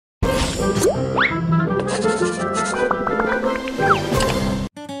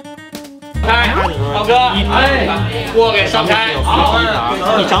车，哎，我给上开。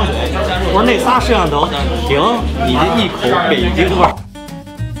一张嘴，我说那仨摄像头，停，你这一口北京味儿。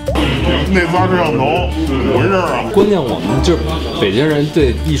那仨摄像头怎么回事啊？关键我们就北京人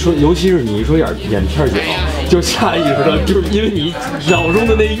对一说，尤其是你一说眼片警，就下意识的，就是因为你脑中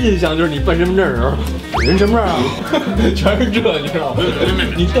的那印象就是你办身份证的时候，人身份证啊，全是这，你知道吗？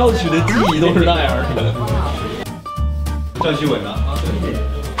你调取的记忆都是那样的。赵基伟呢？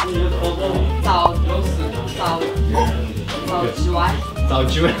赵基伟，赵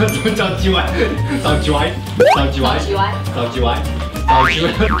基伟，赵基伟，赵基伟，赵基伟，赵基伟，赵基伟，赵基伟，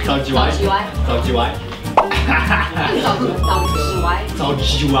赵基伟，赵基伟，赵基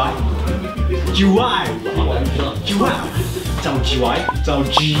伟，赵基伟，赵基伟，赵基伟，赵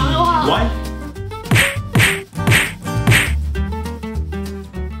基伟。